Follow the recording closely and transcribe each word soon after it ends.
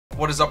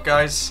What is up,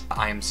 guys?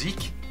 I am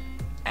Zeke,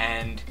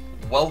 and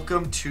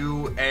welcome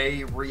to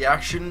a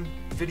reaction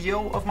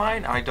video of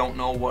mine. I don't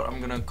know what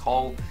I'm gonna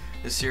call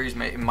this series.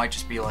 It might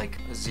just be like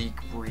Zeke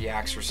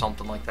Reacts or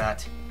something like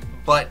that.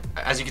 But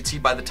as you can see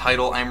by the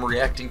title, I'm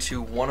reacting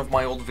to one of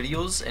my old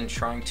videos and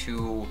trying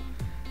to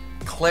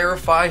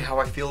clarify how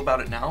I feel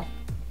about it now.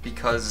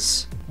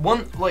 Because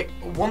one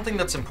thing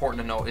that's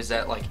important to know is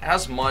that, like,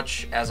 as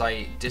much as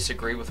I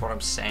disagree with what I'm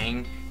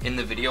saying in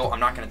the video, I'm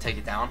not going to take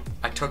it down.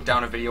 I took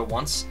down a video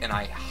once and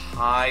I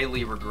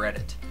highly regret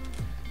it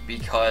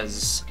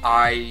because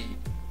I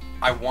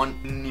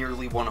want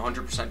nearly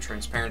 100%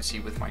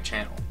 transparency with my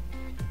channel.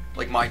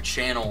 Like, my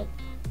channel,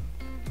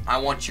 I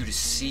want you to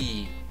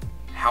see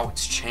how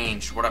it's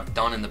changed, what I've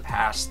done in the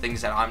past, things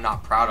that I'm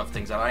not proud of,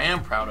 things that I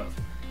am proud of.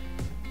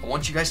 I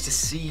want you guys to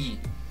see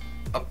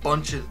a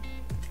bunch of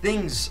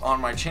things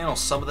on my channel.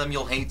 Some of them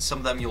you'll hate, some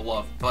of them you'll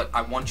love, but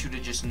I want you to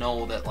just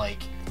know that, like,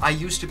 I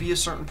used to be a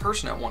certain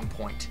person at one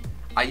point.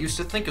 I used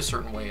to think a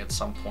certain way at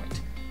some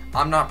point.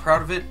 I'm not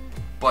proud of it,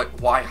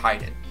 but why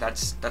hide it?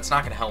 That's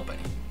not gonna help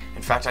any.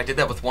 In fact, I did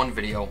that with one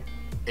video.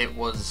 It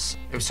was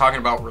talking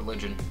about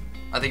religion.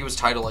 I think it was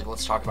titled like,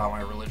 let's talk about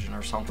my religion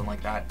or something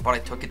like that, but I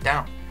took it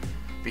down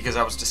because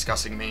I was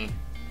discussing me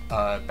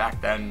back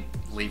then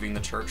leaving the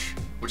church,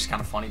 which is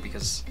kind of funny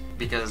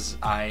because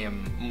I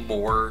am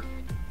more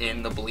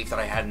in the belief that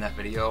I had in that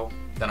video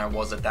than I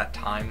was at that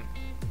time,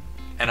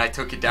 and I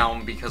took it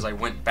down because I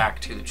went back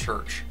to the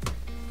church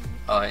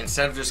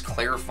instead of just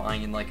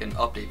clarifying in like an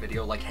update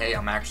video like, hey,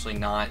 I'm actually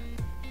not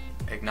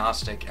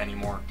agnostic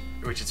anymore,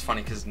 which is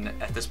funny because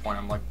at this point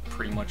I'm like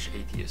pretty much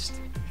atheist.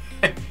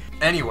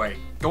 Anyway,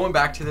 going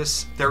back to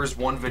this, there was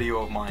one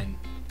video of mine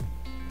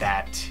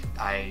that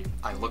I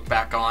look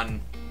back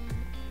on.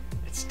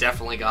 It's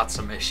definitely got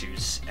some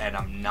issues and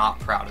I'm not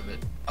proud of it.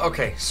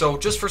 Okay, so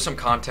just for some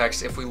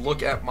context, if we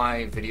look at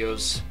my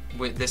videos,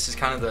 this is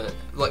kind of the,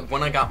 like,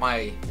 when I got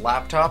my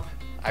laptop,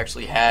 I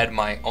actually had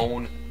my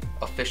own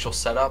official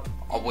setup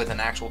with an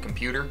actual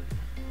computer.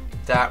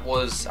 That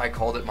was, I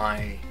called it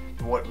my,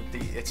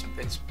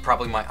 it's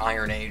probably my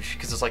Iron Age,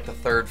 because it's like the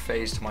third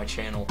phase to my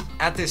channel.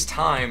 At this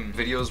time,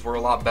 videos were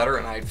a lot better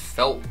and I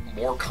felt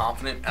more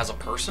confident as a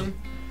person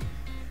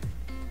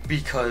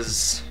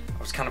because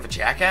I was kind of a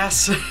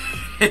jackass.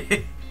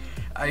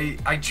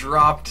 I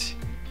dropped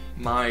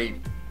my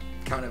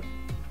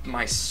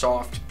my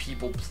soft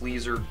people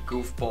pleaser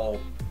goofball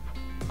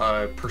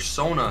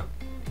persona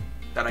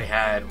that I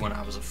had when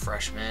I was a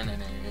freshman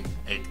and in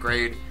 8th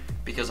grade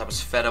because I was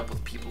fed up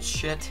with people's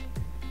shit,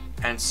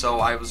 and so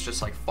I was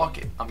just like, fuck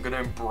it, I'm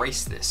gonna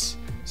embrace this.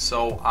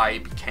 So I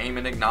became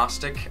an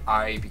agnostic.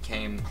 I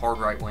became hard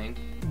right wing.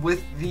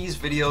 With these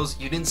videos,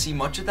 you didn't see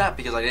much of that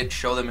because I didn't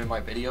show them in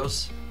my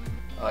videos,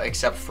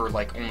 except for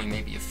like only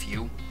maybe a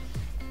few.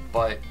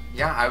 But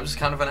yeah, I was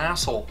kind of an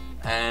asshole,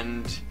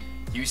 and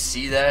you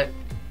see that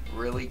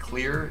really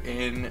clear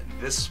in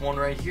this one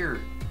right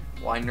here,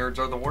 why nerds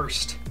are the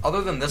worst.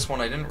 Other than this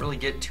one, I didn't really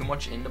get too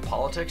much into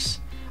politics.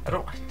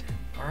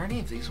 Are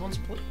any of these ones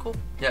political?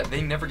 Yeah, they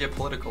never get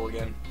political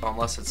again,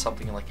 unless it's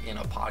something like in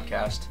a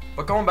podcast.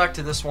 But going back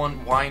to this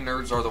one, why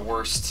nerds are the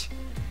worst,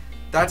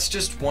 that's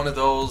just one of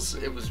those,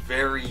 it was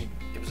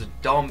a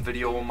dumb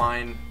video of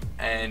mine,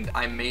 and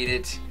I made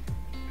it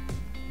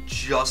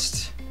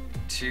just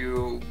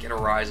to get a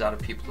rise out of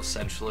people,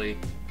 essentially.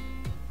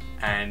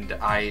 And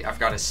I've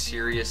got a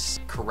serious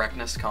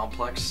correctness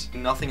complex.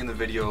 Nothing in the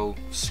video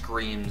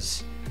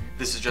screams,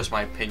 this is just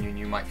my opinion,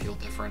 you might feel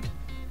different.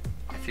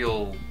 I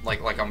feel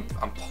like I'm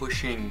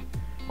pushing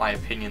my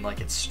opinion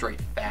like it's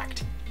straight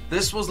fact.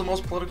 This was the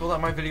most political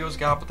that my videos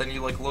got, but then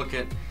you like look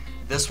at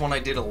this one, I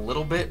did a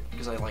little bit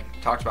because I like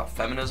talked about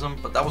feminism,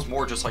 but that was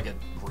more just like a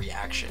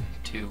reaction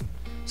to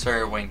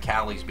Sarah Wayne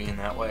Callie's being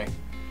that way.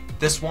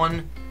 This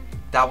one,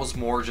 that was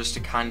more just to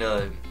kind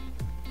of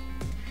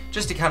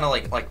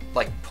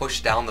like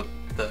push down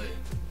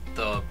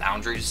the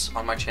boundaries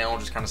on my channel,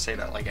 just kind of say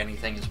that like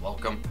anything is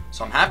welcome.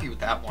 So I'm happy with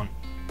that one.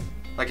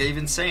 Like, I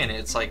even saying it,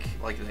 it's like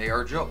they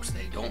are jokes,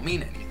 they don't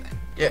mean anything.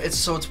 Yeah,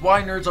 it's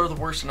why nerds are the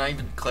worst, and I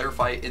even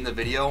clarify it in the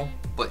video,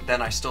 but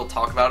then I still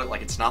talk about it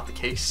like it's not the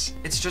case.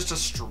 It's just a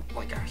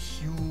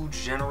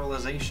huge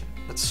generalization.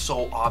 That's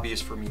so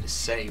obvious for me to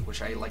say,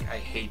 which I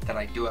hate that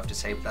I do have to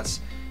say, but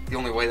that's the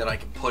only way that I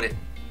can put it.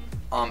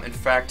 In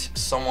fact,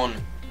 someone,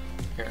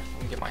 here,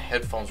 let me get my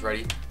headphones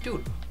ready.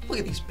 Dude, look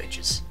at these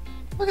bitches.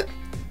 Look at,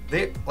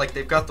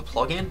 they've got the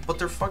plug-in, but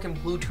they're fucking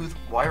Bluetooth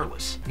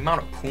wireless. The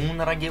amount of poon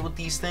that I get with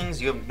these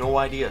things, you have no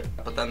idea.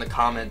 But then the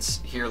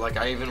comments here, like,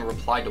 I even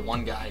replied to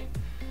one guy,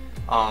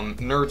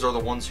 nerds are the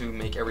ones who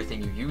make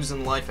everything you use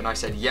in life, and I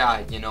said,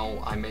 yeah, you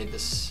know, I made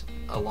this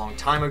a long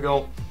time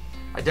ago.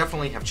 I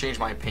definitely have changed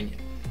my opinion.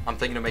 I'm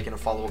thinking of making a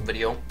follow-up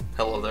video,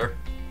 hello there,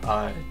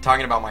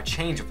 talking about my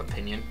change of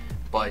opinion,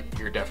 but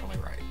you're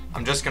definitely right.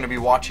 I'm just gonna be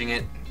watching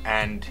it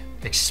and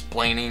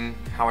explaining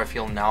how I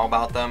feel now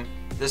about them.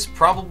 This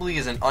probably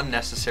is an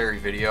unnecessary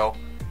video,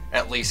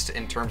 at least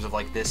in terms of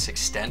like this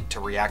extent to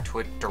react to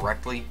it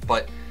directly,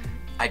 but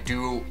I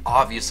do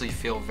obviously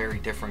feel very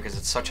different because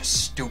it's such a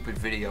stupid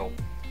video.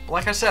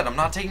 like I said, I'm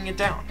not taking it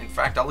down. In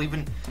fact, I'll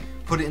even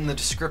put it in the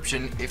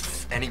description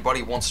if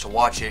anybody wants to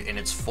watch it in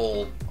its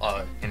full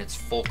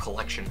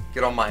collection.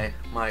 Get on my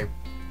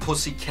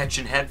pussy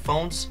catching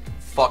headphones.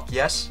 Fuck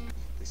yes.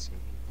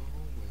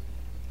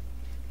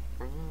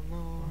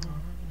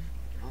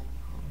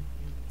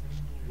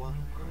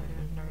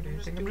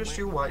 Think I'm just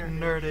too white and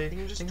nerdy.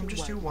 Think I'm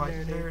just too white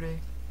and nerdy.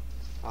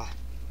 Ah,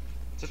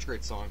 such a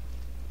great song.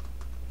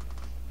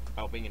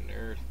 About being a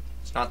nerd.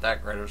 It's not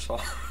that great of a song.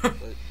 But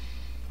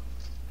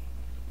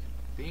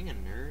being a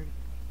nerd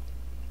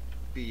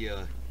be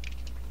a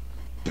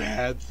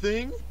bad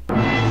thing?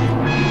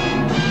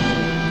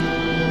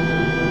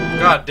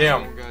 God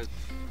damn.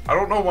 I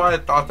don't know why I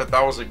thought that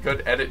was a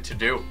good edit to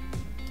do.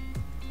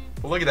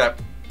 But look at that.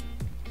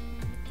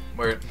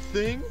 Weird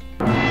Thing?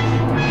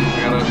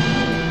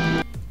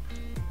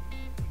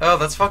 Oh,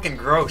 that's fucking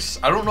gross.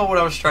 I don't know what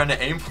I was trying to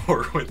aim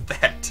for with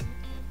that.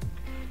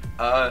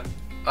 But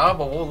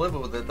we'll live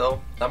with it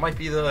though. That might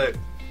be the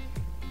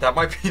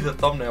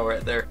thumbnail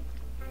right there.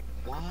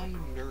 Why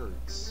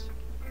nerds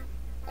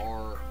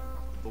are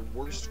the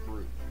worst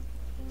group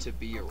to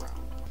be around.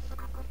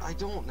 I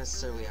don't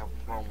necessarily have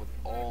a problem with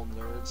all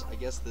nerds. I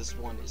guess this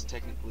one is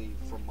technically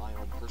from my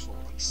own personal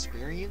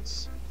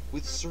experience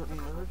with certain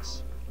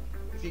nerds,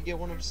 if you get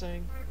what I'm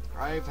saying.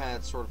 I've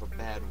had sort of a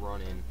bad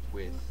run-in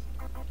with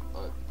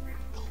a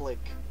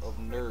clique of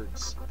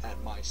nerds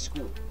at my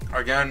school.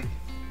 Again,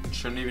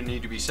 shouldn't even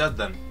need to be said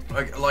then.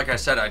 Like I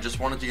said, I just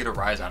wanted to get a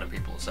rise out of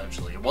people,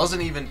 essentially. It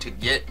wasn't even to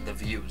get the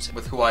views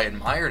with who I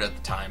admired at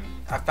the time.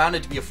 I found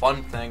it to be a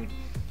fun thing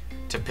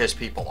to piss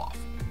people off.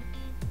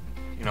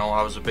 You know,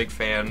 I was a big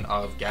fan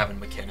of Gavin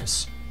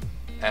McInnes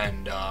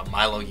and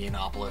Milo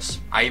Yiannopoulos.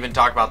 I even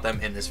talk about them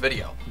in this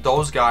video.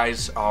 Those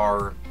guys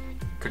are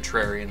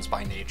contrarians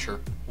by nature,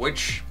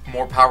 which,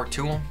 more power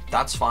to them,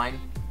 that's fine.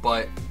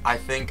 But I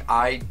think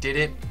I did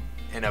it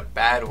in a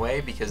bad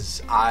way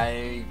because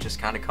I just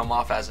kind of come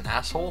off as an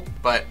asshole.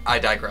 But I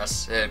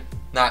digress.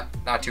 Not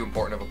too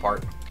important of a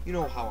part. You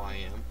know how I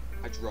am.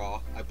 I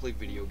draw, I play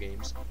video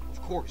games.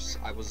 Of course,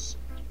 I was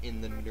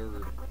in the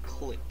nerd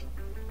clique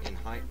in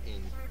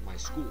my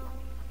school.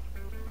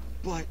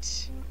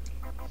 But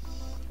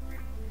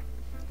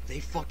they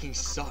fucking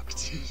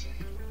sucked.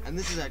 And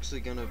this is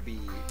actually gonna be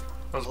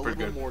a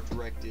little more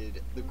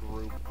directed the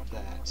group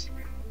that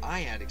I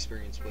had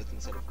experience with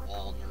instead of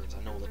all nerds.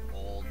 I know that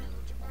all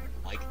nerds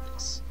aren't like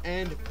this.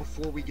 And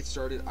before we get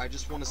started, I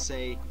just want to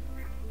say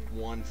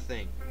one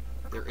thing.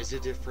 There is a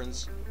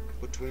difference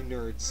between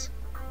nerds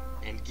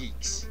and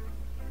geeks.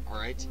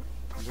 Alright?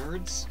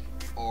 Nerds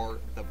are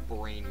the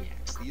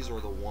brainiacs. These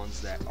are the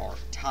ones that are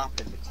top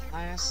in the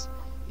class.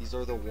 These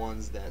are the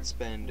ones that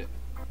spend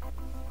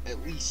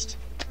at least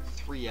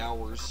 3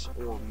 hours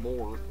or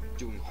more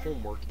doing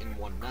homework in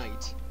one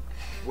night.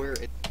 Where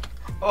it...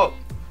 Oh,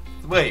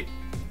 wait.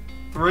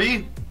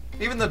 3?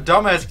 Even the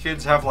dumbass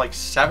kids have like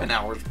 7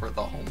 hours worth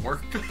of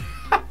homework.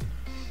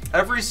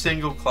 Every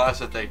single class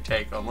that they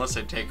take, unless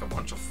they take a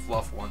bunch of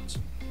fluff ones,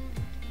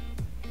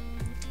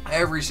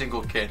 every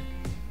single kid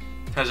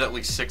has at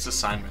least 6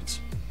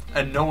 assignments.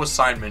 And no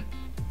assignment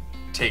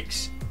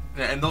takes,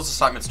 and those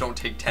assignments don't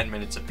take 10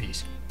 minutes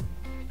apiece.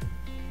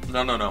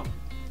 No.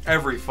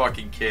 Every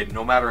fucking kid,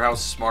 no matter how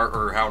smart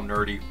or how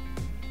nerdy,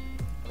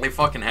 they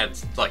fucking had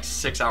like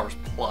 6 hours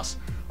plus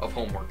of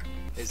homework.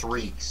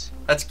 3.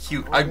 That's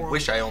cute. I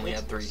wish I only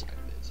had 3.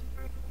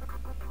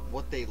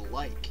 What they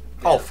like.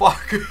 Oh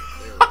fuck.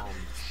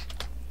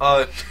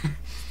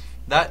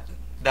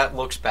 That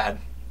looks bad.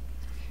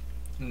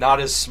 Not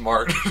as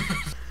smart.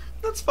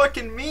 That's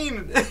fucking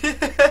mean.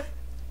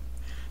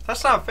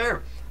 That's not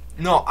fair.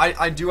 No,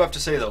 I do have to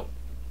say though,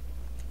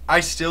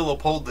 I still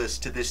uphold this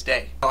to this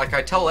day. Like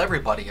I tell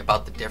everybody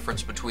about the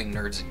difference between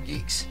nerds and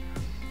geeks.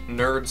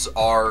 Nerds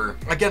are,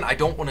 again, I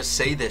don't want to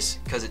say this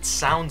because it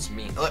sounds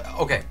mean.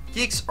 Okay,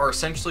 geeks are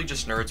essentially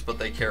just nerds, but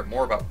they care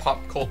more about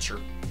pop culture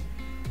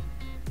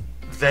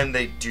than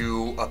they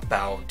do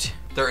about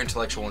their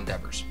intellectual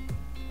endeavors.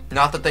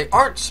 Not that they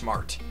aren't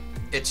smart,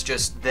 it's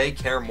just they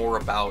care more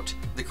about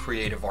the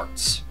creative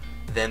arts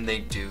than they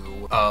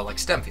do like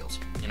STEM fields,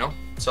 you know?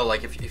 So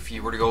like if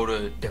you were to go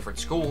to different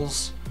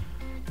schools,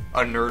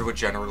 a nerd would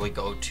generally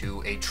go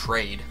to a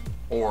trade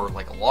or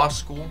like a law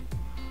school.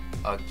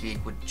 A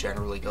geek would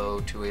generally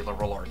go to a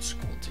liberal arts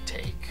school to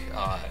take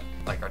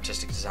like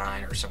artistic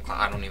design or some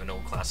I don't even know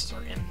what classes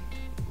are in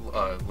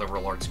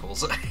liberal arts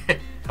schools.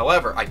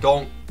 However, I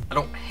don't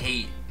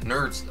hate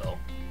nerds though,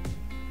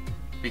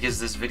 because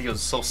this video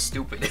is so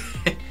stupid.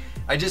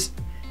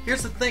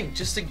 Here's the thing,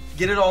 just to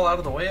get it all out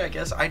of the way, I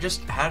guess I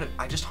just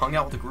hung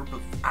out with a group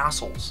of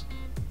assholes.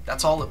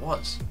 That's all it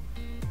was.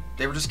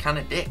 They were just kind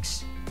of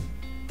dicks.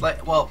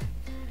 Like, well,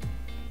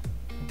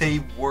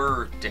 they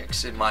were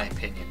dicks in my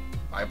opinion.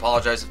 I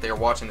apologize if they are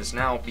watching this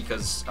now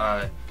because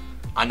I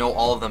know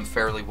all of them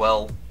fairly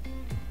well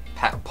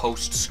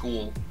post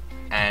school,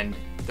 and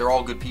they're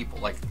all good people.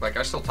 Like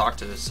I still talk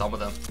to some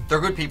of them. They're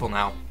good people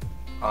now.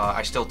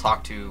 I still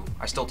talk to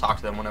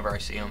them whenever I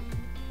see them.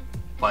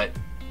 But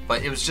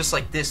But it was just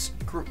like this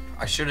group.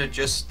 I should have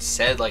just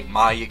said like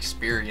my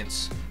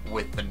experience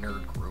with the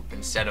nerd group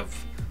instead of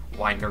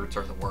why nerds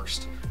are the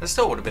worst. That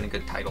still would have been a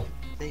good title.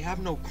 They have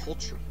no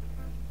culture.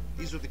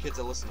 These are the kids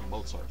that listen to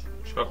Mozart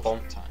Shut up,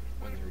 most of the time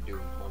when they're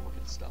doing homework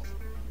and stuff.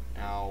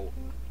 Now,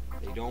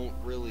 they don't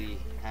really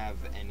have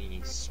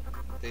any.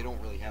 They don't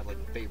really have like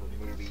a favorite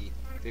movie,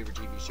 favorite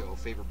TV show,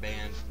 favorite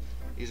band.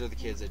 These are the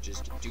kids that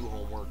just do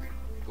homework,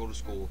 go to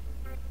school,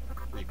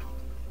 repeat.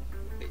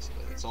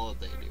 Basically, that's all that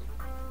they do.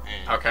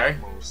 And okay.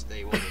 Most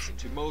they will listen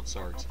to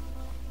Mozart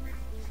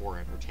for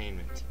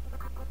entertainment,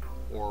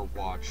 or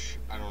watch,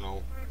 I don't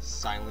know,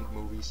 silent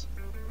movies.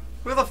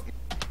 Who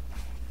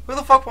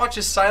the fuck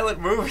watches silent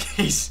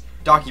movies?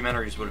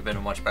 Documentaries would have been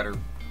a much better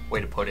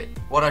way to put it.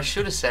 What I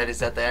should have said is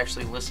that they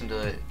actually listen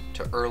to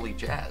early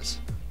jazz,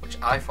 which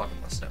I fucking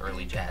listen to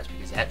early jazz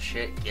because that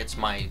shit gets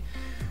my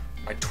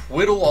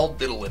twiddle all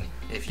diddling,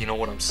 if you know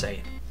what I'm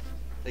saying.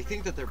 They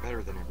think that they're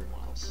better than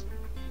everyone else.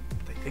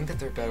 They think that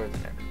they're better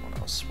than everyone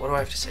else. What do I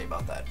have to say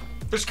about that?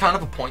 There's kind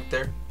of a point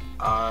there,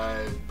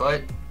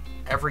 but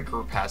every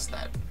group has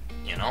that,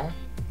 you know?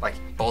 Like,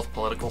 both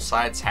political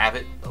sides have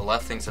it. The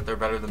left thinks that they're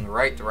better than the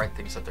right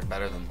thinks that they're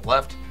better than the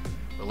left.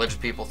 Religious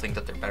people think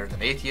that they're better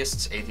than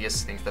atheists.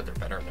 Atheists think that they're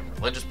better than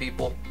religious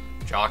people.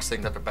 Jocks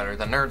think that they're better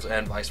than nerds,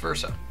 and vice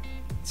versa.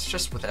 It's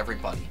just with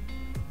everybody.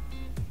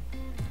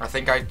 I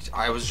think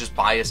I was just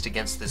biased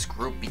against this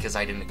group because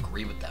I didn't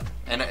agree with them.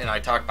 And I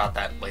talk about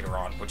that later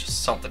on, which is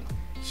something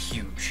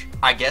huge.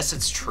 I guess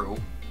it's true.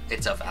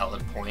 It's a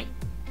valid point.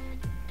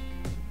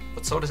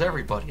 But so does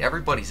everybody.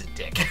 Everybody's a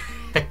dick.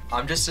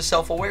 I'm just a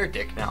self-aware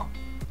dick now.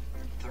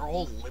 They're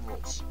all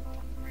liberals.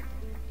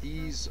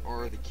 These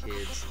are the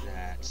kids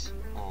that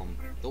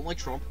don't like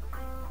Trump.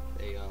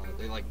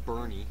 They like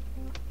Bernie.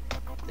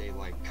 They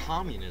like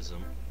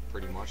communism,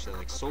 pretty much. They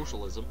like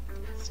socialism.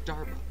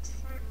 Starbucks.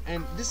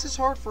 And this is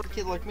hard for a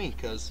kid like me,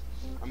 because,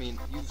 I mean,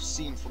 you've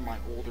seen from my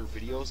older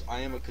videos, I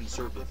am a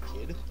conservative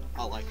kid.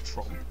 I like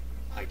Trump.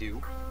 I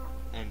do.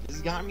 And this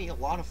has gotten me a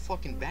lot of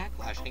fucking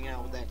backlash hanging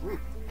out with that group.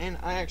 And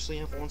I actually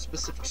have one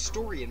specific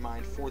story in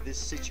mind for this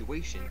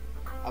situation.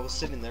 I was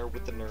sitting there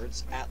with the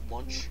nerds at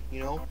lunch,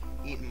 you know,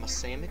 eating my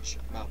sandwich,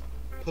 my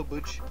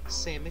pubbage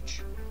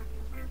sandwich.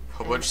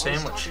 Pubbage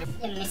sandwich.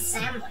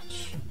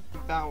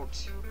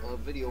 About a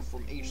video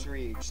from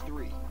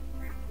H3H3,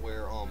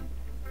 where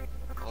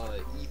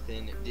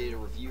Ethan did a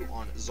review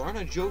on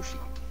Zarna Joshi,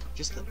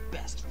 just the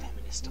best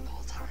feminist of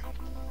all time.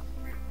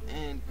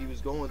 And he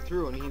was going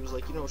through and he was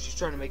like, you know, she's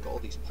trying to make all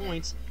these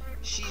points.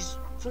 She's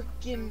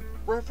freaking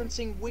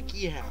referencing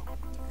WikiHow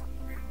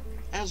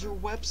as her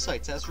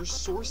websites, as her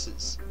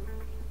sources.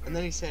 And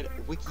then he said,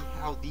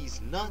 WikiHow these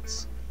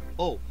nuts.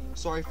 Oh,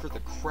 sorry for the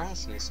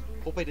crassness.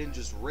 Hope I didn't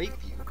just rape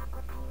you.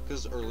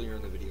 Because earlier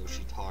in the video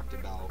she talked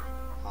about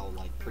how,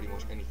 like, pretty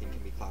much anything can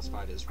be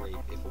classified as rape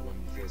if a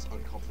woman feels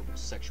uncomfortable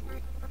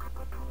sexually.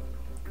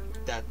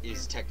 That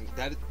is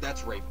technically,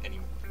 that's rape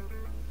anymore.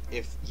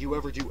 If you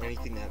ever do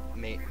anything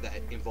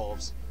that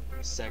involves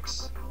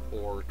sex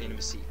or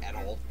intimacy at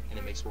all, and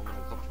it makes a woman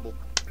uncomfortable,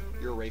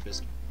 you're a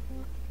rapist.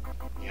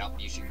 Yeah,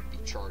 you should be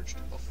charged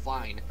a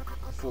fine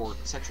for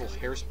sexual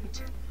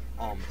harassment,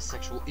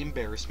 sexual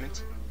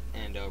embarrassment,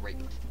 and rape.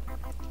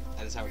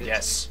 That is how it is.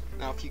 Yes.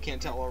 Now, if you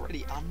can't tell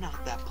already, I'm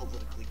not that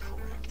politically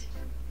correct.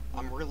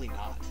 I'm really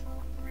not.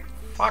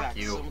 Fuck In fact,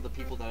 you. Some of the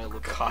people that I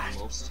look up to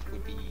the most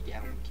would be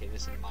Gavin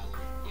McInnes and Milo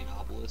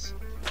Yiannopoulos.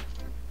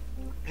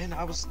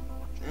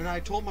 And I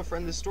told my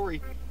friend this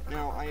story.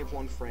 Now, I have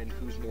one friend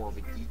who's more of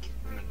a geek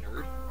than a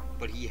nerd,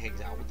 but he hangs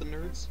out with the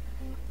nerds.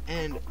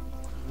 And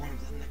one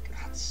of them that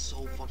got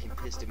so fucking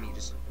pissed at me,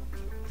 just,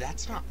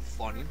 that's not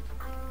funny.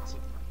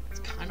 It's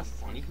kind of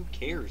funny, who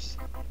cares?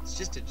 It's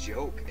just a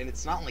joke, and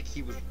it's not like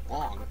he was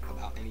wrong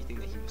about anything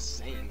that he was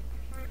saying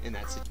in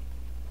that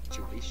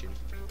situation.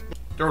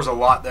 There was a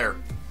lot there,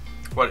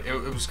 but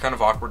it was kind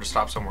of awkward to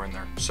stop somewhere in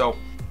there. So,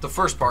 the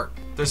first part,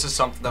 this is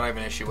something that I have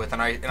an issue with,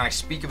 and I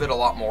speak of it a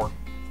lot more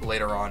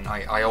later on.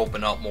 I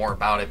open up more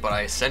about it, but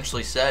I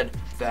essentially said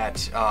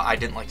that I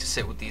didn't like to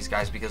sit with these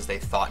guys because they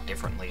thought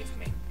differently of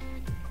me.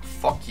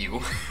 Fuck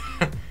you.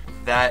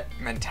 That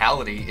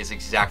mentality is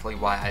exactly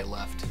why I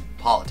left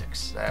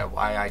politics,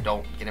 why I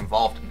don't get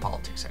involved in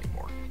politics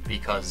anymore,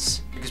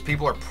 because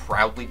people are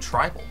proudly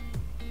tribal.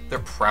 They're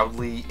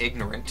proudly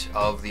ignorant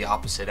of the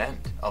opposite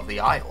end of the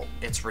aisle.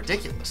 It's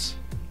ridiculous.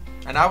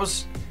 And I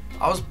was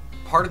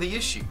part of the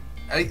issue.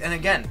 And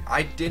again,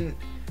 I didn't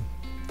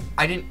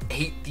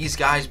hate these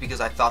guys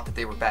because I thought that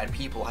they were bad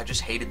people. I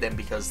just hated them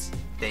because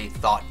they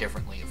thought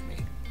differently of me.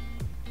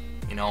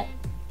 You know?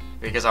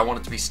 Because I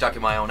wanted to be stuck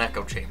in my own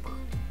echo chamber,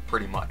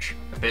 pretty much.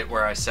 A bit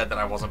where I said that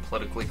I wasn't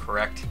politically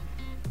correct.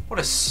 What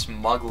a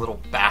smug little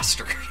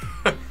bastard.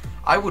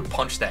 I would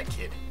punch that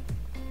kid.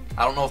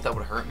 I don't know if that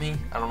would hurt me.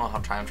 I don't know how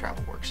time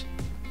travel works.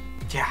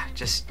 Yeah,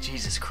 just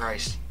Jesus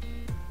Christ.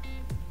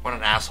 What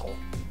an asshole.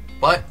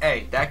 But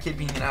hey, that kid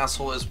being an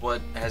asshole is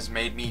what has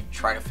made me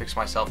try to fix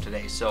myself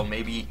today. So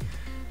maybe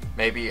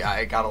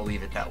I gotta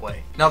leave it that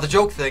way. Now the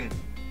joke thing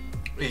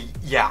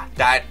Yeah,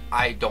 that,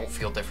 I don't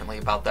feel differently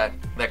about that.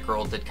 That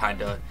girl did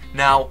kinda...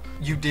 Now,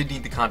 you did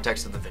need the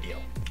context of the video.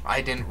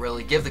 I didn't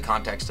really give the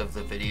context of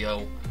the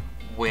video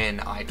when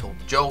I told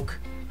the joke,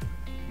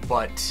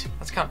 but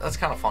that's kind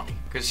of funny.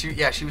 Because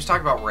she was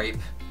talking about rape,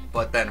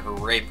 but then her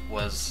rape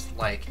was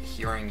like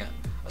hearing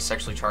a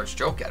sexually charged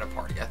joke at a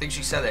party. I think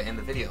she said that in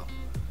the video.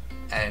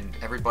 And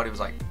everybody was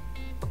like,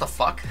 what the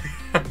fuck?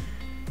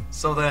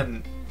 So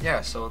then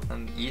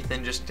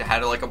Ethan just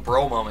had like a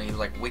bro moment. He was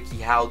like, wiki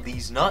how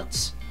these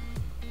nuts.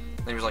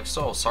 And he was like,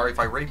 so sorry if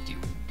I raped you.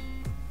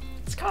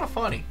 It's kind of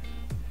funny.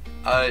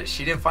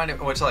 She didn't find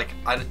it, which like,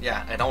 I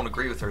don't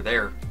agree with her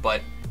there,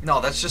 but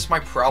no, that's just my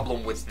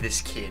problem with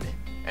this kid.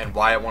 And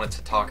why I wanted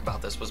to talk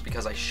about this was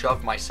because I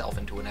shoved myself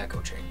into an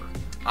echo chamber.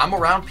 I'm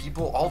around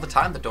people all the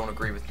time that don't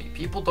agree with me.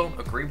 People don't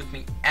agree with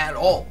me at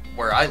all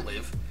where I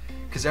live,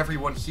 because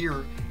everyone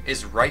here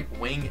is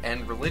right-wing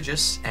and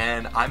religious,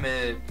 and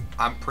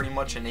I'm pretty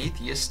much an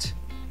atheist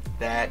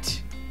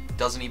that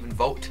doesn't even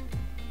vote.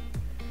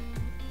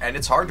 And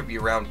it's hard to be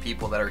around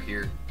people that are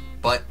here.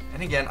 But,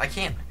 and again, I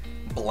can't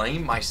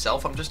blame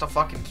myself. I'm just a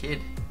fucking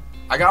kid.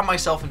 I got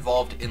myself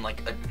involved in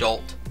like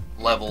adult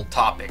level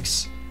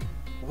topics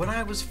when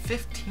I was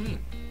 15.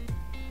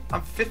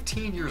 I'm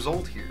 15 years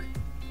old here.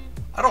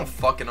 I don't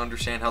fucking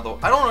understand how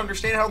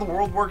the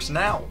world works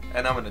now,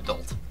 and I'm an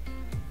adult.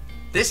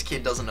 This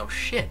kid doesn't know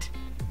shit.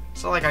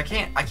 So like I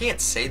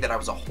can't say that I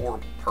was a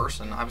horrible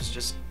person. I was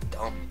just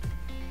dumb.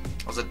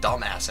 I was a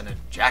dumbass and a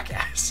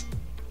jackass.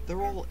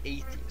 They're all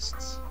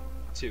atheists,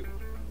 too.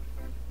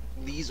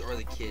 These are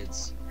the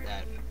kids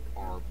that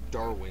are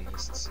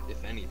Darwinists,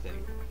 if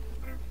anything.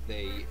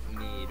 They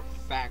need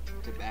fact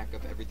to back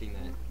up everything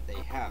that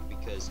they have,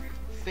 because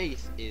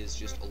faith is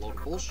just a load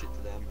of bullshit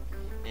to them,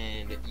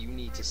 and you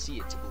need to see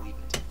it to believe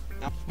it.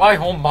 Now, my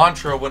whole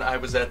mantra when I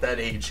was at that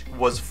age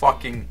was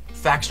fucking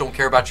facts don't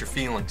care about your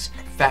feelings.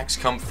 Facts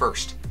come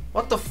first.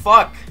 What the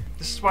fuck?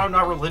 This is why I'm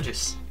not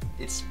religious.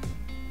 It's...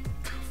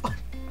 I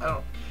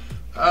don't...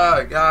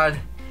 Oh, God.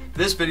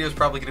 This video is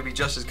probably going to be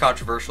just as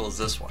controversial as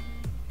this one.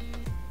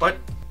 But,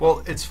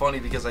 well, it's funny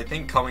because I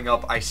think coming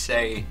up I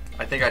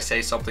think I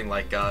say something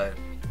like I'm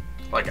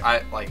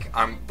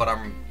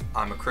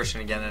a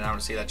Christian again, and I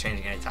don't see that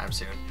changing anytime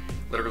soon.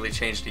 Literally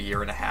changed a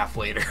year and a half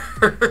later.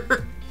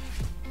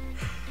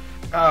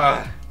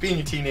 Being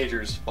a teenager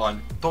is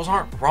fun. Those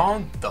aren't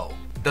wrong, though.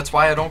 That's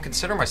why I don't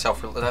consider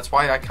myself, that's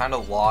why I kind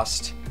of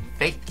lost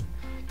faith.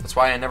 That's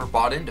why I never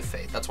bought into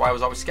faith. That's why I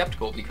was always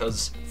skeptical,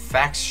 because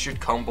facts should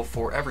come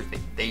before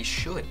everything. They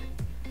should.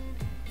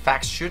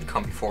 Facts should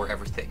come before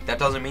everything. That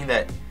doesn't mean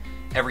that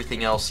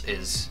everything else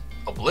is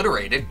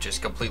obliterated,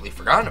 just completely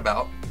forgotten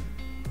about.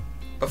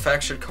 But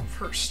facts should come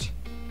first.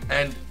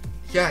 And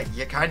yeah,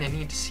 you kind of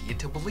need to see it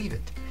to believe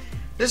it.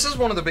 This is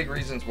one of the big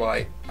reasons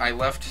why I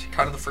left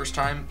kind of the first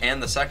time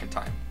and the second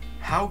time.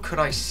 How could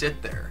I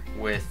sit there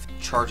with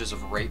charges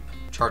of rape,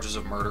 charges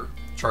of murder,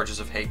 charges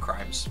of hate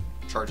crimes,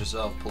 charges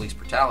of police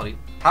brutality?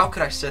 How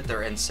could I sit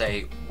there and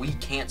say, we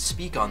can't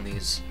speak on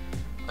these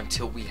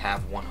until we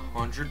have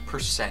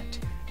 100%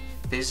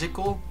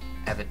 physical,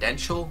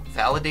 evidential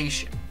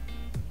validation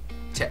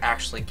to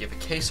actually give a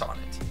case on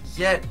it?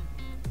 Yet,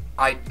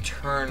 I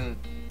turn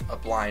a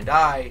blind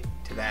eye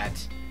to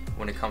that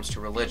when it comes to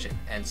religion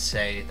and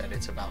say that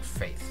it's about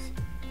faith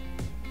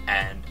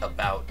and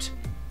about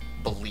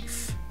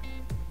belief.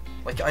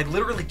 Like, I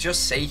literally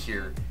just say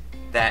here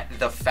that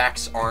the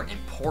facts aren't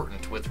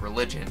important with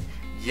religion,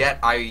 yet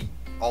I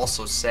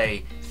also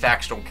say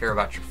facts don't care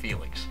about your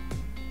feelings.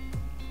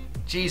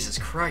 Jesus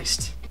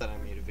Christ. That I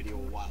made a video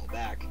a while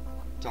back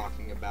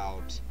talking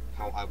about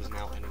how I was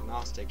now an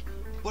agnostic,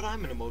 but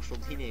I'm an emotional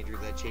teenager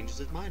that changes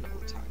his mind all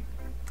the time.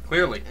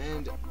 Clearly.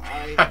 And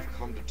I have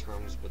come to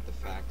terms with the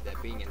fact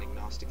that being an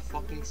agnostic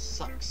fucking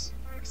sucks.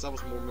 Because I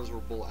was more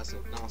miserable as an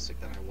agnostic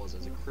than I was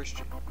as a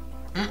Christian.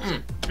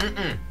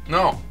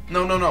 No.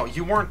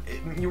 You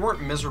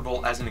weren't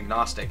miserable as an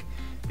agnostic.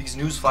 Because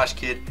newsflash,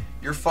 kid,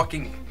 you're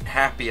fucking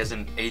happy as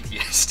an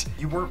atheist.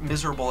 You weren't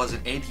miserable as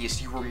an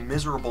atheist, you were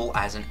miserable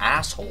as an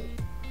asshole.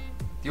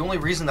 The only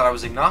reason that I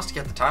was agnostic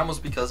at the time was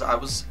because I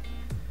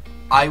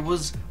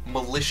was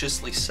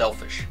maliciously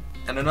selfish.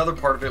 And another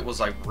part of it was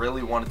I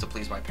really wanted to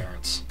please my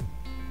parents,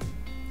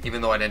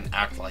 even though I didn't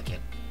act like it.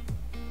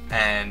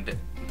 And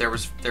there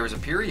was a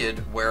period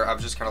where I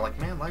was just kind of like,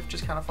 man, life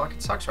just kind of fucking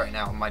sucks right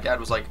now. And my dad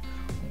was like,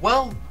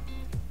 well,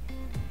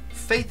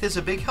 faith is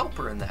a big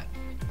helper in that.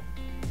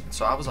 And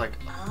so I was like,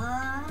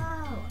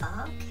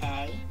 oh,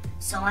 okay.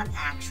 So I'm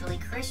actually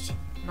Christian.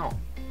 No.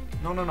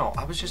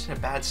 I was just in a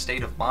bad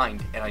state of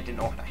mind, and I didn't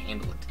know how to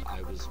handle it.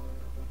 I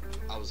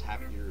was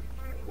happier,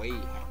 way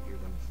happier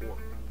than before.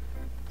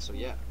 So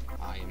yeah,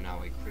 I am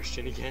now a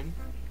Christian again,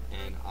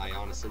 and I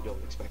honestly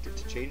don't expect it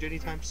to change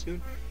anytime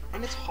soon.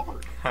 And it's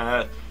hard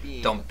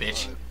being dumb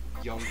bitch.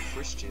 A young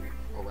Christian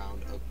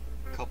around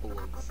a couple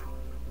of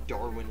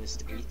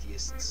Darwinist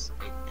atheists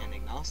and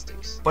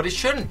agnostics. But it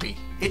shouldn't be.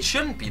 It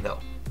shouldn't be, though.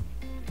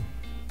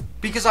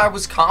 Because I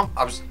was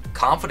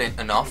confident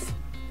enough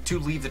to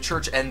leave the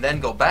church and then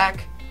go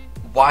back.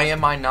 Why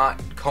am I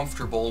not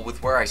comfortable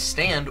with where I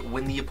stand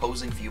when the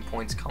opposing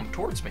viewpoints come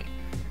towards me.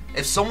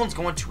 If someone's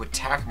going to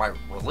attack my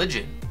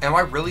religion, am I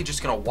really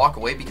just gonna walk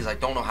away because I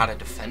don't know how to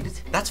defend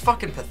it? That's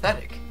fucking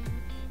pathetic.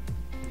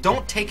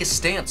 Don't take a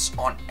stance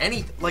on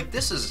anything. Like,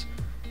 this is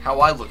how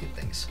I look at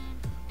things.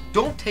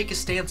 Don't take a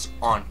stance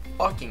on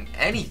fucking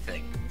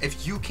anything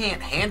if you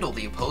can't handle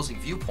the opposing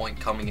viewpoint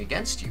coming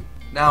against you.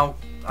 Now,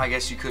 I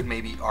guess you could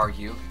maybe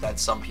argue that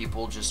some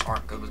people just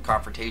aren't good with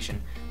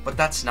confrontation, but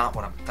that's not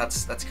what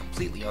that's a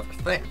completely other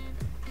thing.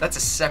 That's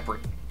a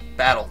separate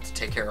battle to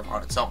take care of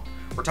on its own.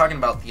 We're talking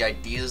about the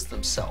ideas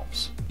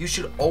themselves. You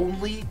should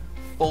only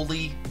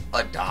fully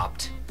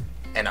adopt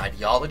an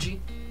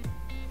ideology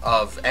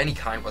of any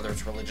kind, whether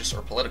it's religious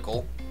or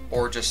political,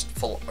 or just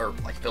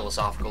like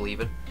philosophical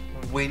even,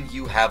 when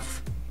you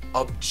have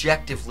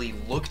objectively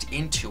looked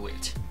into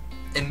it,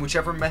 in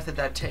whichever method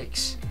that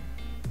takes,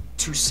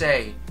 to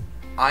say,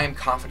 I am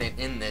confident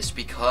in this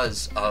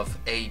because of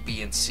A,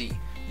 B, and C.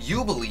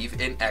 You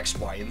believe in X,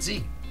 Y, and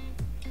Z.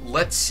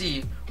 Let's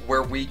see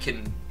where we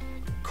can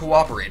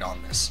cooperate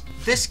on this.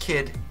 This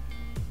kid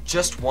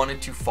just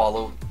wanted to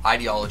follow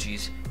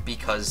ideologies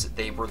because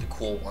they were the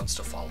cool ones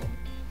to follow.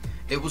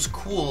 It was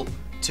cool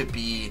to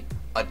be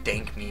a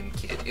dank meme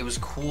kid. It was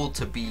cool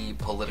to be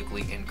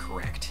politically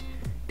incorrect.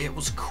 It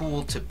was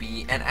cool to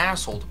be an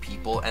asshole to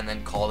people and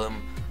then call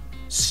them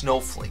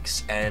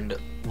snowflakes and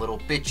little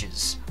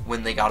bitches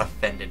when they got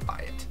offended by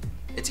it.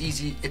 It's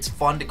easy, it's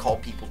fun to call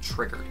people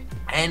triggered.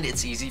 And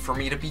it's easy for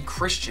me to be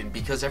Christian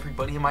because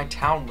everybody in my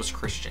town was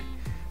Christian.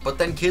 But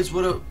then kids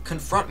would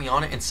confront me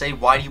on it and say,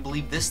 why do you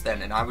believe this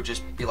then? And I would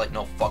just be like,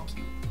 no, fuck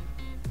you.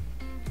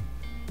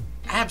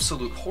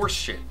 Absolute horse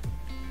shit.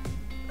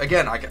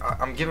 Again,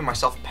 I'm giving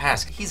myself a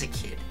pass. He's a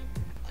kid.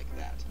 Like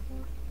that.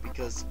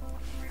 Because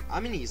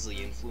I'm an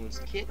easily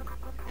influenced kid.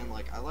 And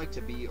like, I like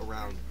to be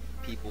around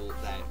people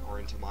that are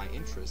into my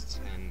interests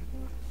and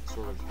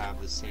sort of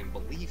have the same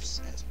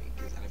beliefs as me.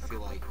 Because I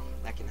feel like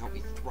that can help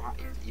me thrive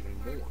even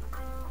more.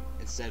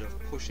 Instead of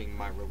pushing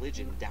my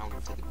religion down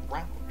into the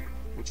ground.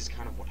 Which is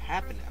kind of what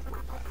happened after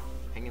a while.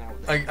 Hanging out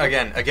with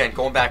that Again,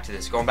 going back to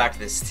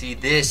this. See,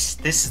 this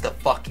is the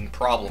fucking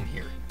problem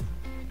here.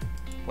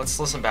 Let's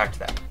listen back to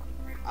that.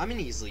 I'm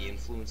an easily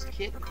influenced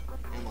kid,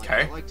 and like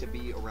okay. I like to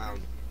be around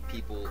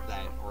people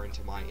that are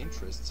into my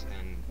interests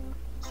and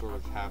sort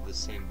of have the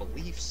same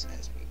beliefs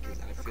as me, because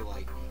I feel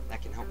like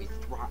that can help me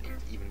thrive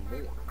even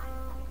more,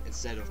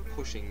 instead of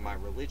pushing my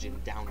religion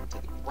down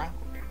into the ground,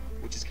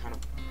 which is kind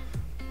of...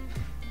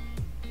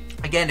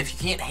 Again, if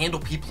you can't handle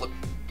people...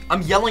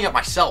 I'm yelling at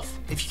myself.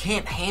 If you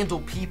can't handle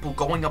people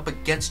going up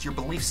against your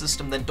belief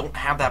system, then don't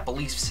have that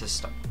belief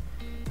system.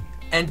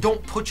 And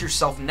don't put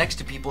yourself next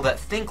to people that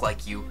think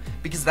like you,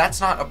 because that's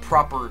not a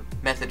proper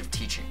method of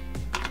teaching.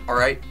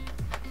 Alright?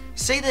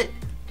 Say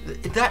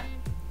that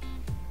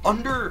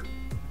under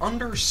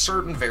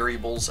certain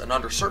variables and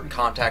under certain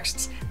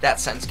contexts, that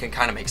sentence can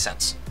kind of make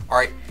sense.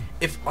 Alright?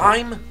 If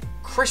I'm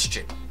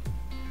Christian,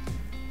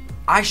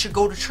 I should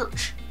go to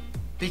church,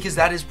 because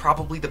that is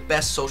probably the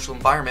best social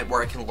environment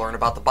where I can learn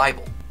about the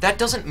Bible. That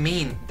doesn't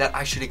mean that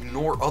I should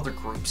ignore other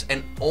groups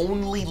and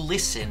only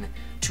listen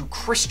to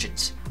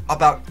Christians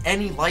about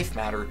any life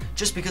matter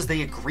just because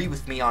they agree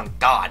with me on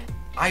God.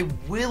 I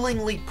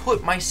willingly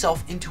put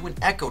myself into an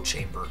echo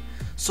chamber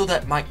so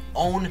that my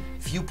own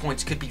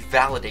viewpoints could be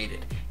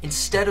validated,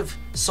 instead of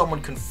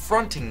someone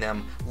confronting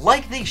them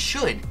like they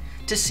should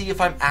to see if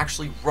I'm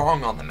actually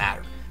wrong on the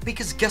matter.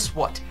 Because guess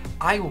what?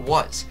 I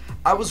was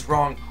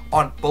wrong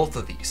on both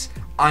of these.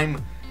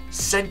 I'm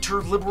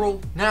center liberal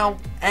now,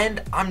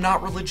 and I'm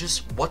not religious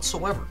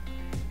whatsoever.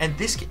 And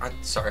this kid,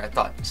 sorry, I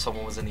thought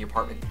someone was in the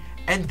apartment.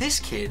 And this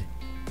kid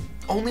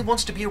only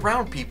wants to be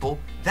around people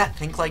that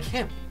think like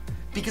him,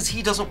 because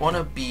he doesn't want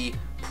to be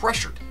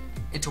pressured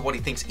into what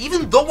he thinks.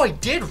 Even though I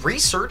did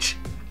research,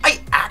 I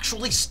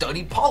actually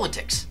studied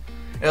politics,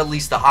 at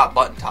least the hot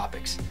button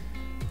topics.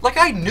 Like,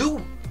 I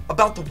knew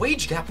about the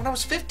wage gap when I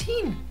was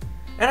 15,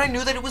 and I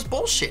knew that it was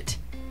bullshit.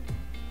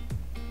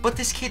 But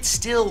this kid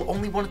still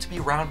only wanted to be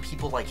around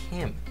people like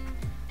him,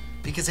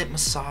 because it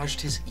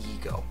massaged his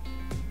ego.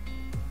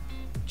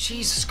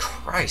 Jesus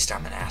Christ,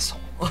 I'm an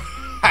asshole.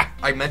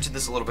 I mentioned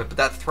this a little bit, but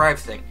that thrive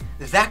thing,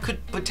 that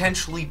could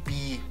potentially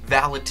be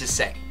valid to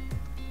say.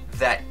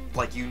 That,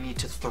 like, you need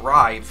to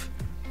thrive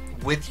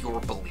with your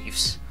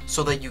beliefs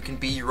so that you can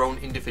be your own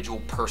individual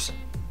person.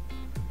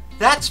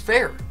 That's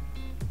fair.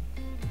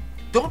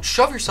 Don't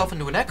shove yourself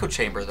into an echo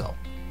chamber, though.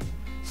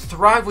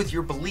 Thrive with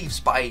your beliefs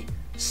by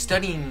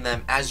studying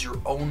them as your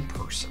own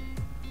person.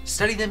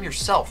 Study them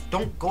yourself.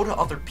 Don't go to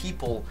other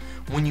people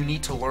when you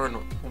need to learn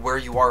where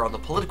you are on the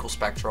political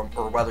spectrum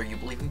or whether you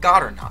believe in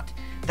God or not.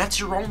 That's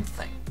your own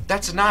thing.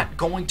 That's not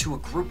going to a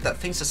group that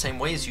thinks the same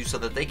way as you so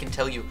that they can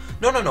tell you,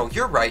 no,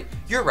 you're right,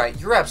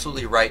 you're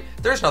absolutely right,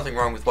 there's nothing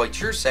wrong with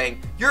what you're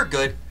saying, you're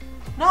good.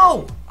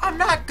 No, I'm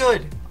not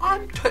good.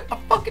 I'm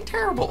fucking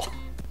terrible.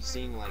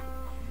 Seeing, like,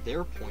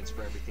 their points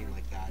for everything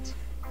like that,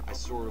 I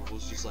sort of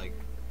was just like,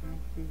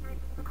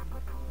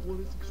 what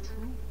if it's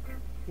true?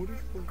 What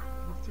if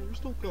there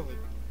is no God?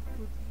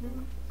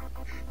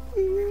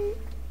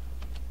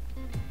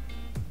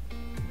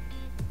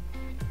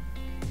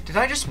 Did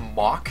I just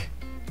mock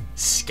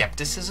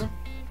skepticism?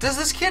 Does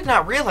this kid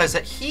not realize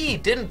that he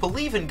didn't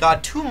believe in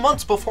God 2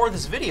 months before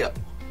this video?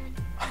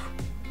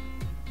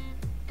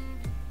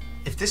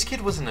 If this kid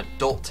was an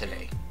adult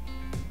today,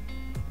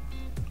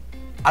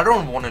 I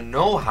don't want to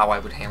know how I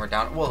would hammer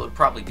down. Well, it would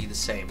probably be the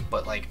same,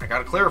 but like, I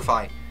gotta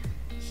clarify,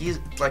 he's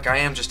like, I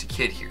am just a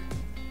kid here,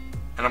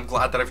 and I'm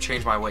glad that I've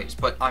changed my ways,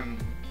 but I'm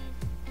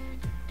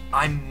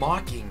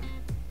mocking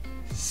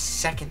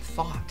second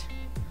thought.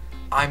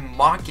 I'm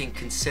mocking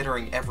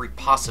considering every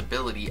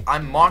possibility.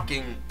 I'm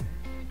mocking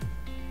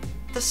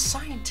the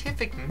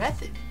scientific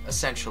method,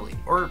 essentially.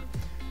 Or,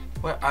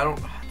 well,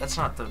 that's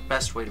not the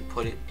best way to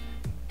put it,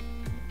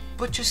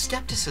 but just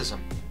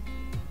skepticism.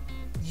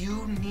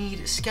 You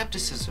need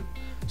skepticism.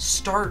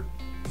 Start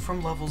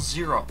from level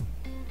 0.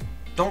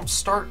 Don't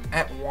start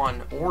at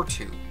 1 or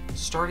 2.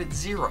 Start at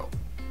 0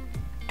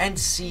 and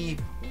see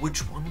which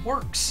one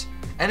works.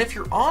 And if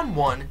you're on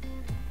one,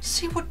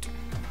 see what...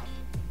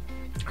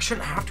 I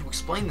shouldn't have to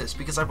explain this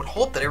because I would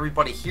hope that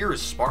everybody here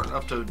is smart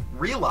enough to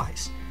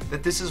realize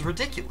that this is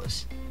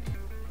ridiculous.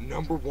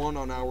 Number 1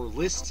 on our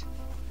list,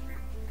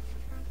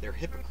 they're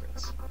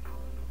hypocrites.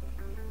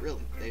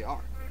 Really, they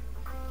are.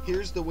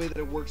 Here's the way that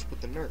it works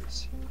with the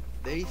nerds.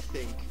 They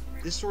think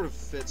this sort of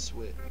fits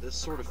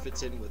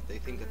in with they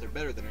think that they're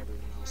better than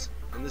everyone else,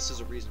 and this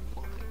is a reason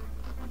why.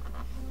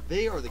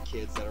 They are the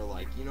kids that are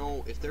like, you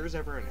know, if there's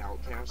ever an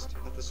outcast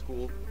at the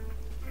school,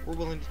 we're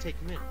willing to take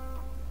them in.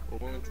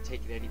 We're willing to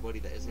take in anybody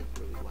that isn't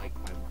really liked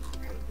by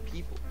other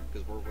people,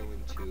 because we're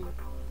willing to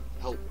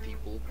help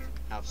people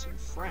have some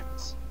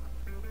friends.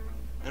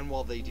 And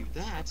while they do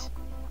that,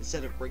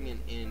 instead of bringing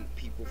in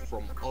people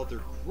from other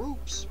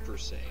groups, per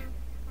se,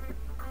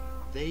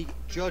 they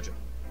judge them.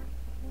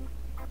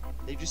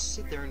 They just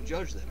sit there and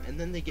judge them, and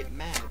then they get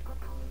mad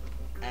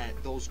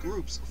at those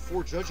groups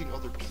for judging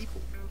other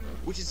people,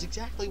 which is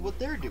exactly what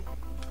they're doing.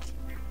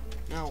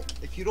 Now,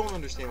 if you don't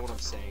understand what I'm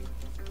saying,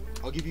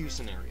 I'll give you a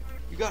scenario.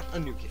 You got a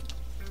new kid,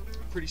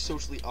 pretty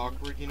socially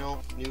awkward, you know,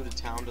 new to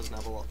town,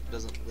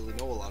 doesn't really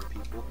know a lot of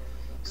people,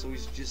 so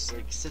he's just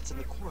like sits in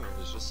the corner,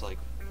 and is just like.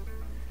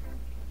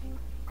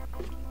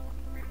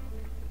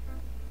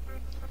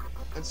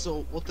 And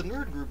so what the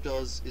nerd group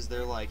does is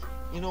they're like,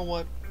 you know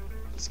what,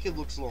 this kid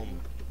looks lonely.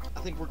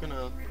 I think we're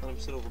gonna let him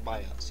sit over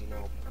by us, you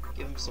know,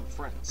 give him some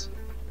friends.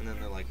 And then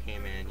they're like, hey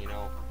man, you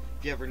know,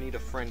 if you ever need a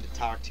friend to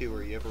talk to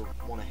or you ever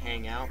want to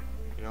hang out,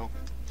 you know,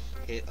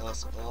 hit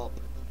us up.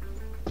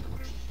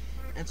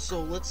 And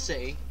so let's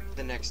say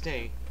the next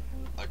day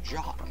a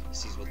jock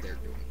sees what they're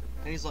doing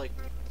and he's like,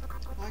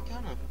 I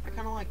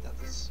kinda like that.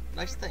 That's a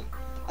nice thing.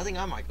 I think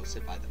I might go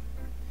sit by them.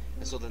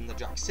 And so then the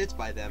jock sits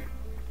by them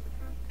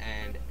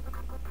and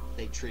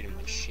they treat him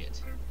like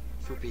shit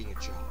for being a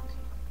jock.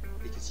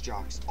 Because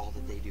jocks, all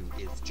that they do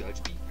is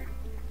judge people.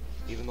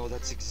 Even though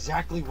that's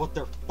exactly what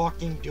they're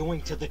fucking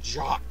doing to the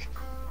jock.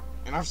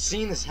 And I've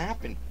seen this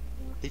happen.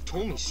 They've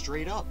told me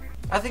straight up.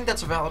 I think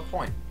that's a valid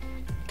point.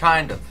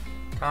 Kind of.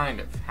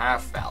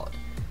 Half valid.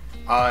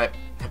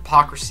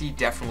 Hypocrisy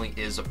definitely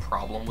is a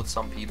problem with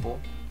some people.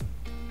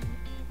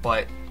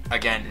 But,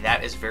 again,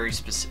 that is very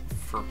specific.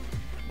 For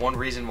one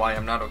reason why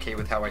I'm not okay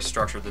with how I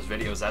structured this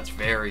video is that's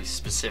very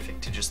specific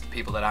to just the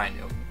people that I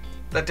knew.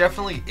 That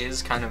definitely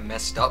is kind of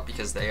messed up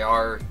because they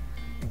are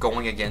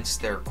going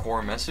against their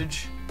core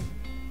message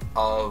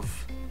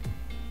of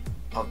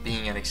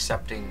being an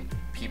accepting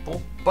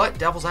people. But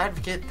devil's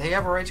advocate, they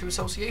have a right to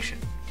association.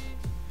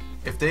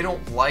 If they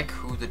don't like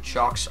who the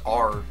jocks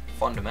are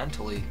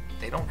fundamentally,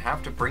 they don't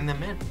have to bring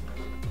them in.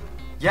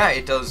 Yeah,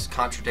 it does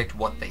contradict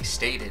what they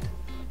stated,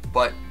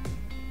 but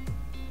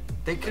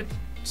they could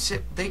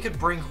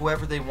bring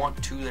whoever they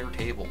want to their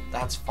table.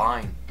 That's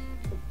fine.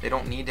 They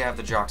don't need to have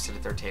the jocks sit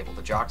at their table.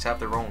 The jocks have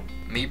their own.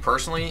 Me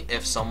personally,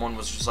 if someone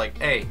was just like,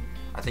 hey,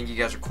 I think you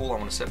guys are cool, I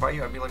want to sit by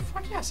you, I'd be like,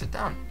 fuck yeah, sit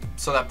down.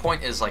 So that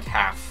point is like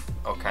half,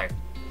 okay.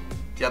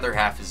 The other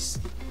half is,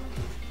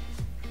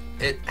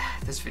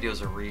 this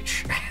video's a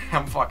reach.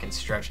 I'm fucking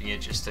stretching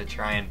it just to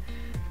try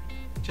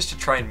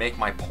and make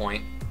my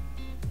point,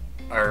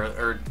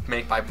 or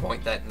make my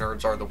point that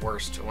nerds are the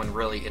worst, when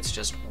really it's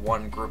just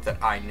one group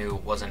that I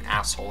knew was an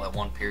asshole at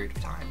one period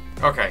of time.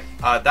 Okay,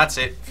 that's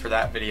it for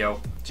that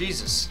video.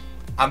 Jesus,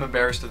 I'm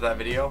embarrassed of that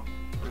video.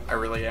 I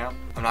really am.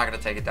 I'm not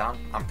gonna take it down.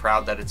 I'm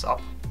proud that it's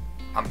up.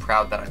 I'm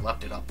proud that I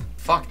left it up.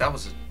 Fuck, that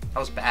was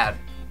bad.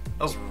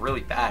 That was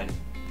really bad.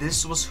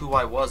 This was who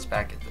I was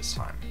back at this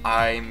time.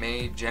 I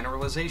made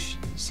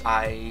generalizations.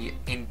 I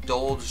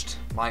indulged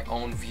my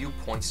own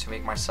viewpoints to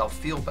make myself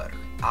feel better.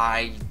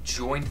 I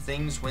joined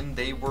things when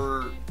they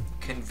were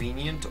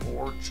convenient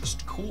or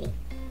just cool.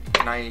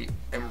 And I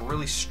am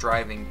really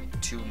striving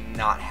to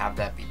not have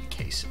that be the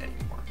case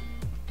anymore.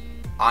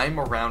 I'm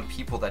around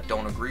people that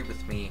don't agree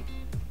with me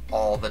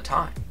all the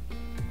time.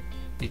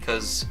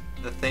 Because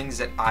the things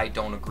that I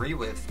don't agree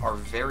with are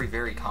very,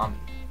 very common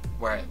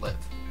where I live.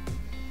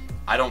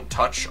 I don't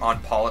touch on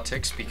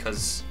politics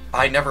because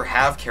I never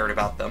have cared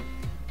about them,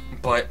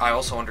 but I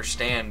also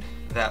understand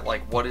that,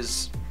 like, what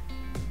is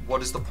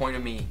the point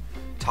of me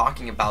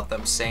talking about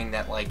them, saying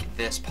that like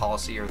this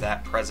policy or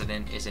that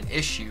president is an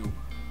issue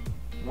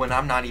when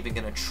I'm not even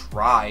gonna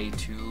try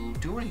to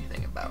do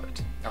anything about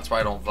it. That's why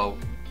I don't vote,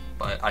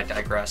 but I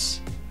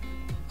digress.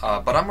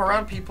 But I'm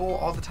around people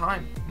all the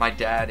time. My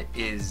dad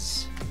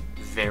is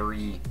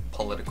very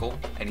political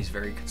and he's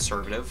very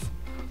conservative.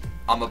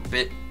 I'm a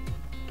bit,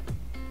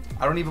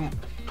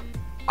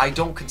 I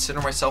don't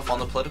consider myself on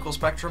the political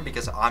spectrum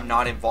because I'm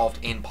not involved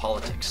in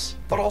politics.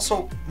 But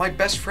also, my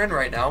best friend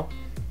right now,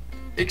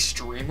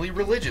 extremely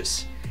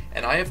religious.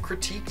 And I have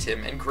critiqued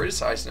him and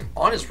criticized him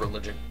on his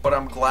religion. But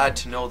I'm glad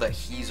to know that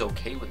he's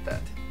okay with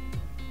that.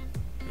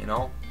 You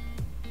know?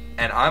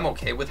 And I'm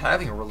okay with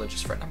having a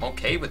religious friend. I'm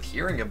okay with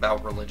hearing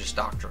about religious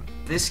doctrine.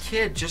 This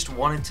kid just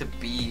wanted to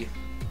be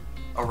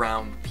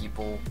around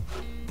people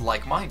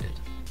like-minded.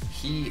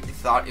 He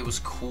thought it was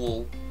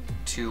cool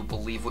to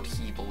believe what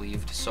he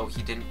believed, so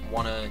he didn't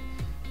want to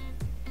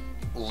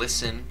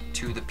listen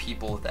to the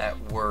people that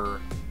were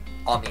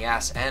on the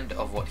ass end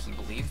of what he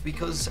believed,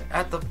 because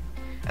at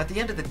the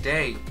end of the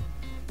day,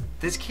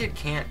 this kid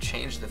can't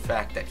change the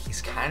fact that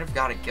he's kind of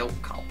got a guilt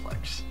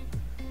complex.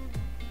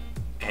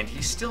 And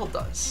he still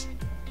does.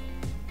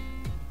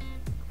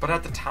 But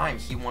at the time,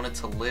 he wanted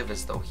to live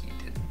as though he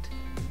didn't.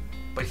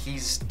 But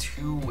he's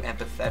too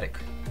empathetic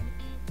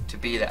to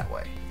be that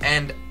way.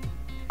 And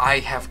I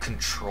have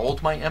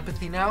controlled my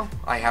empathy now.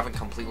 I haven't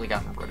completely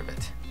gotten rid of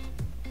it.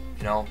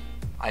 You know,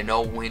 I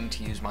know when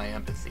to use my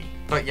empathy.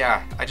 But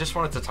yeah, I just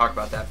wanted to talk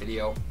about that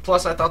video.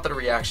 Plus, I thought that a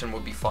reaction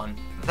would be fun.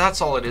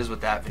 That's all it is with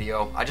that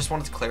video. I just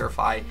wanted to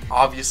clarify.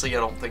 Obviously, I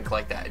don't think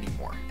like that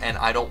anymore. And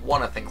I don't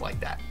want to think like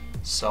that.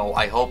 So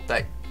I hope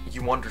that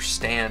you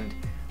understand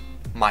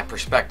my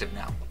perspective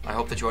now. I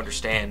hope that you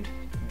understand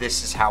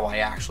this is how I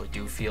actually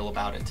do feel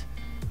about it.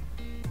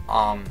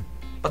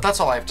 But that's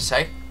all I have to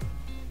say.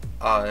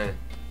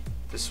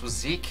 This was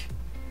Zeke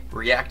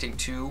reacting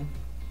to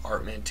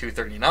Artman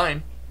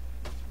 239,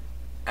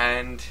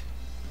 and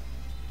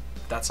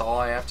that's all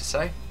I have to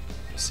say.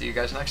 See you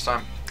guys next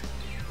time.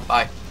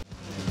 Bye.